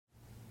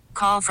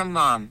call from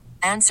mom.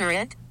 Answer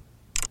it.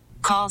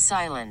 Call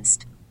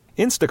silenced.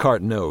 Instacart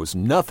knows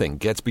nothing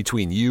gets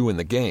between you and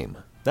the game.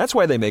 That's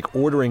why they make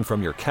ordering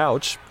from your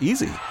couch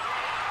easy.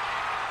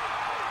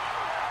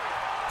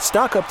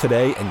 Stock up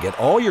today and get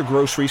all your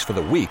groceries for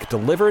the week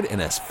delivered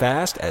in as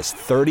fast as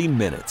 30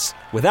 minutes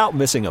without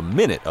missing a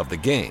minute of the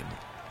game.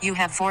 You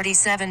have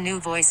 47 new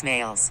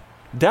voicemails.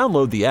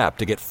 Download the app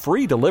to get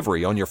free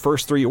delivery on your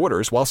first 3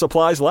 orders while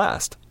supplies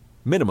last.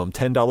 Minimum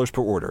 $10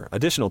 per order.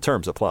 Additional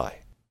terms apply.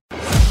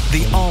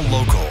 The All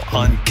Local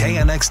on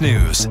KNX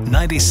News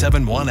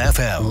 97.1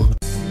 FM.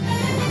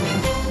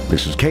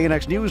 This is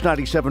KNX News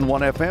 97.1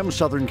 FM,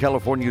 Southern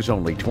California's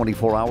only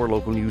 24-hour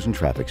local news and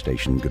traffic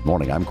station. Good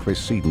morning, I'm Chris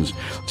Sedens.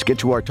 Let's get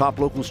to our top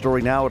local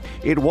story now.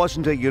 It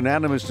wasn't a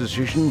unanimous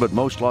decision, but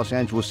most Los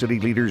Angeles city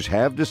leaders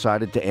have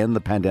decided to end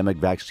the pandemic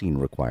vaccine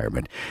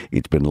requirement.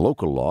 It's been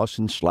local law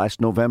since last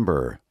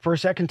November. For a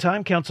second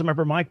time,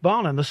 Councilmember Mike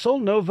Bonin, the sole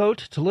no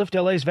vote to lift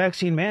LA's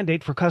vaccine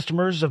mandate for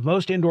customers of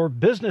most indoor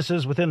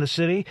businesses within the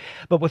city.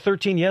 But with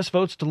 13 yes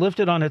votes to lift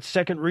it on its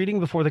second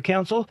reading before the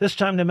council, this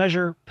time the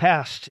measure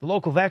passed. The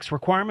local vax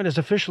requirement is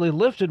officially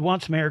lifted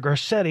once Mayor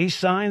Garcetti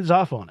signs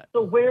off on it.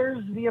 So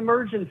where's the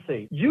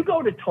emergency? You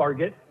go to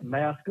Target,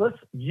 maskless.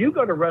 You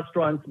go to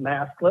restaurants,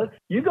 maskless.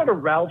 You go to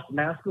Ralph's,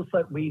 maskless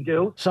like we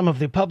do. Some of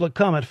the public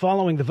comment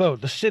following the vote.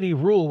 The city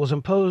rule was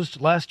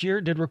imposed last year,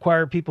 did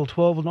require people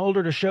 12 and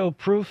older to show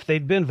proof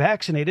they'd been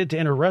vaccinated to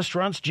enter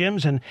restaurants,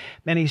 gyms, and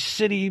many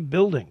city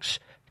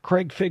buildings.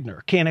 Craig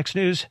Figner, KNX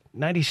News,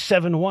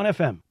 97.1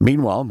 FM.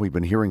 Meanwhile, we've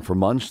been hearing for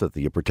months that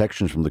the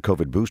protections from the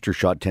COVID booster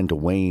shot tend to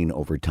wane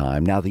over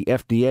time. Now the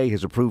FDA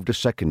has approved a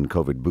second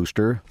COVID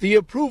booster. The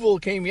approval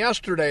came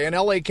yesterday, and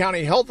LA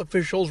County health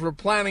officials were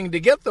planning to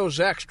get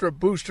those extra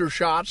booster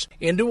shots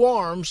into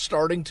arms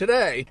starting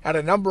today at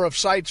a number of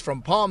sites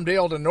from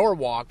Palmdale to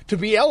Norwalk. To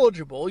be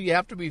eligible, you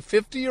have to be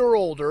 50 or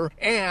older,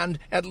 and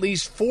at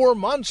least 4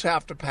 months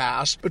have to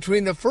pass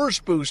between the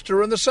first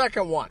booster and the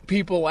second one.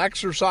 People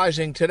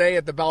exercising today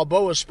at the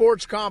Balboa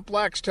Sports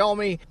Complex tell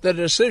me the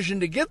decision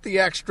to get the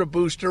extra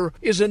booster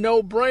is a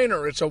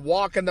no-brainer. It's a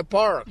walk in the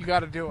park. You got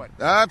to do it.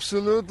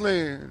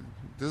 Absolutely.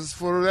 This is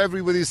for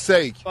everybody's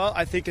sake. Well,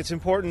 I think it's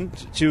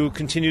important to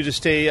continue to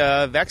stay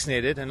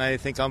vaccinated, and I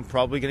think I'm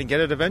probably going to get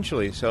it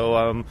eventually,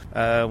 so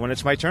when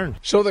it's my turn.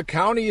 So the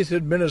county is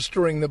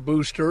administering the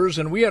boosters,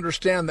 and we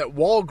understand that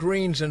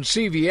Walgreens and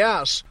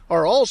CVS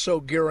are also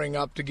gearing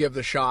up to give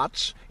the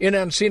shots. In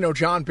Encino,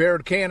 John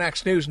Baird,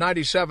 KNX News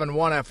 97.1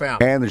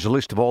 FM. And there's a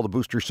list of all the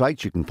booster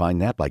sites. You can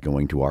find that by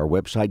going to our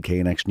website,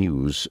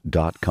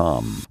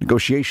 knxnews.com.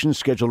 Negotiations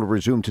scheduled to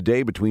resume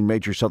today between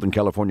major Southern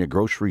California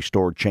grocery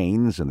store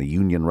chains and the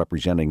union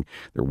representing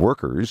their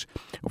workers.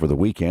 Over the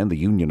weekend, the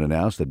union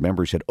announced that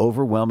members had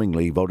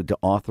overwhelmingly voted to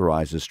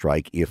authorize a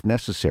strike if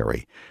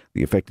necessary.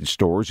 The affected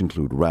stores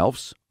include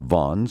Ralph's,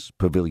 Vons,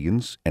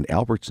 Pavilions, and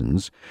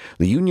Albertsons.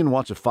 The union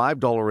wants a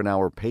 $5 an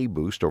hour pay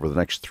boost over the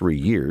next 3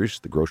 years.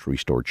 The grocery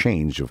store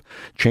chains have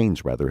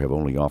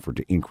only offered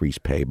to increase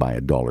pay by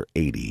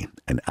 $1.80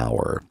 an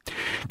hour.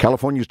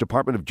 California's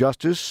Department of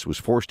Justice was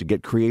forced to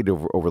get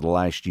creative over the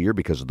last year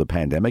because of the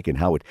pandemic and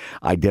how it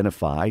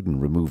identified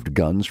and removed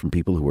guns from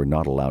people who were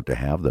not allowed to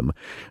have them.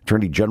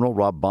 Attorney General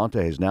Rob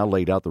Bonta has now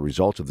laid out the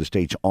results of the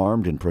state's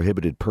Armed and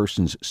Prohibited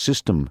Persons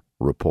System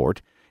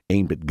report,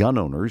 aimed at gun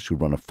owners who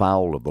run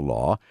afoul of the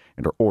law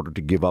and are ordered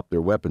to give up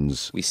their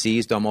weapons. We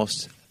seized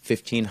almost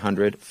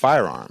 1,500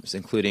 firearms,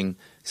 including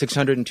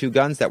 602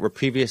 guns that were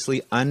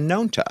previously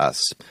unknown to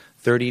us,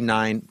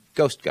 39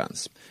 ghost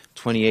guns,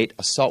 28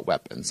 assault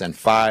weapons, and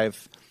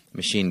 5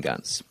 machine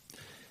guns.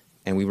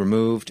 And we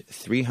removed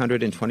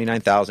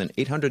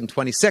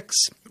 329,826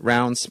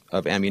 rounds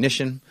of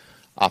ammunition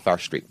off our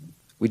street.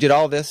 We did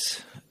all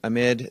this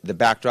amid the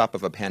backdrop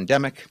of a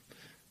pandemic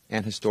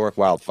and historic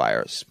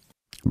wildfires.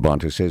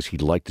 Bonta says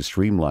he'd like to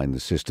streamline the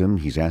system.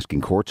 He's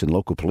asking courts and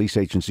local police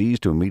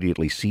agencies to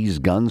immediately seize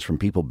guns from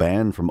people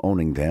banned from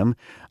owning them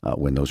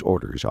when those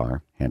orders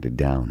are handed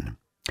down.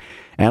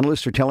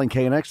 Analysts are telling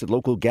KNX that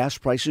local gas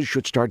prices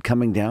should start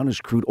coming down as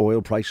crude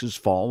oil prices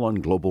fall on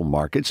global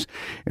markets.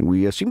 And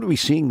we seem to be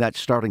seeing that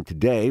starting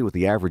today, with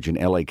the average in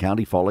LA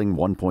County falling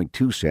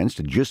 1.2 cents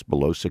to just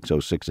below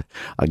 6.06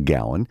 a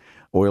gallon.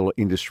 Oil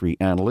industry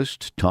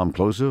analyst Tom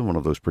Kloza, one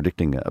of those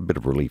predicting a bit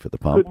of relief at the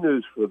pump. Good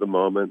news for the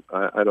moment.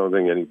 I don't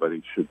think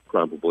anybody should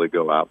probably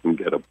go out and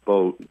get a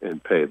boat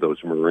and pay those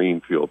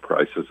marine fuel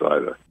prices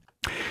either.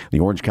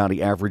 The Orange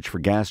County average for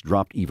gas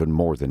dropped even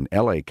more than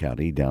L.A.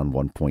 County, down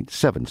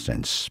 1.7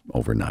 cents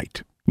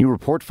overnight. New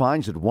report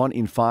finds that 1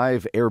 in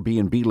 5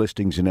 Airbnb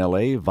listings in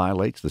L.A.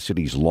 violates the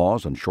city's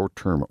laws on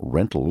short-term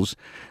rentals.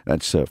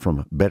 That's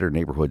from Better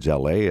Neighborhoods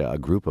L.A., a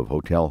group of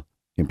hotel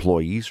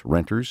employees,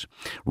 renters,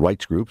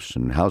 rights groups,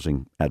 and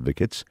housing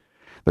advocates.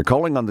 They're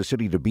calling on the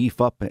city to beef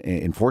up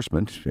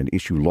enforcement and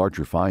issue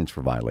larger fines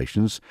for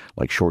violations,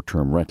 like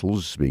short-term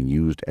rentals being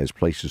used as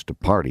places to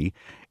party.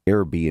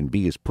 Airbnb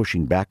is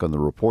pushing back on the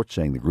report,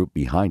 saying the group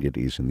behind it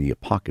is in the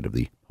pocket of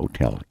the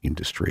hotel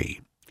industry.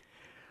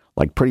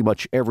 Like pretty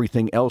much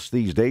everything else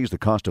these days, the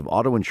cost of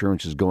auto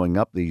insurance is going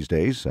up these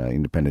days.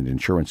 Independent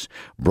insurance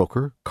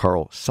broker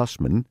Carl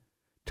Sussman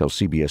tells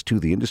CBS 2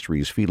 the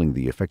industry is feeling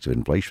the effects of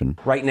inflation.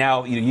 Right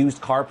now,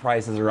 used car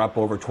prices are up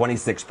over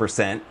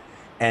 26%,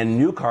 and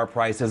new car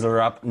prices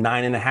are up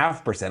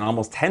 9.5%,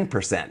 almost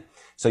 10%.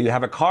 So you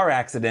have a car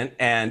accident,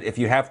 and if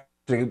you have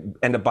to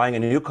end up buying a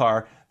new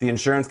car, the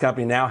insurance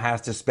company now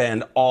has to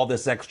spend all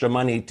this extra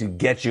money to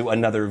get you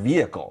another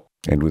vehicle.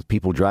 And with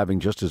people driving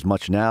just as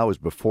much now as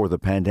before the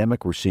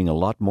pandemic, we're seeing a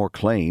lot more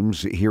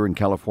claims. Here in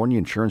California,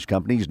 insurance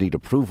companies need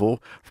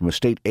approval from a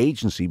state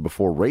agency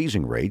before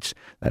raising rates.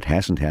 That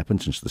hasn't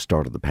happened since the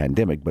start of the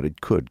pandemic, but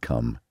it could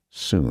come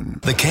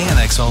soon. The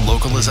KNX All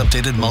Local is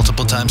updated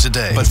multiple times a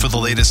day. But for the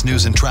latest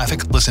news and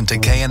traffic, listen to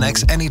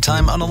KNX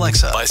anytime on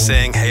Alexa by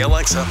saying, "Hey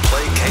Alexa,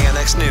 play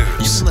KNX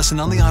News." You can listen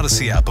on the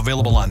Odyssey app,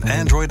 available on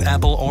Android,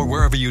 Apple, or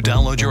wherever you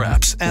download your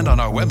apps, and on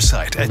our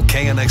website at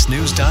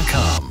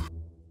knxnews.com.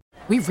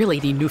 We really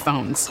need new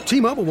phones.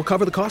 T-Mobile will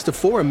cover the cost of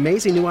 4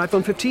 amazing new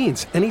iPhone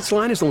 15s, and each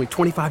line is only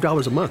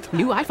 $25 a month.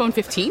 New iPhone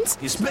 15s?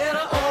 It's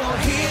better over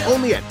here.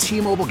 Only at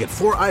T-Mobile, get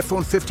 4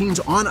 iPhone 15s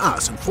on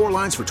us and 4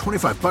 lines for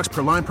 $25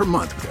 per line per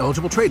month with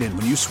eligible trade-in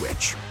when you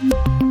switch.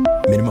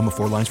 Minimum of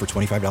 4 lines for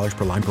 $25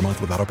 per line per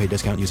month with auto-pay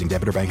discount using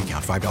debit or bank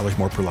account. $5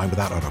 more per line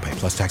without auto-pay,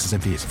 plus taxes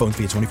and fees. Phone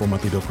fee at 24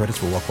 monthly bill credits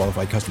for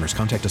well-qualified customers.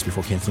 Contact us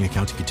before canceling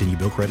account to continue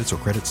bill credits or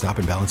credit stop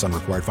and balance on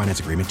required finance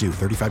agreement due.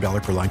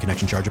 $35 per line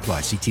connection charge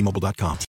applies. See T-Mobile.com.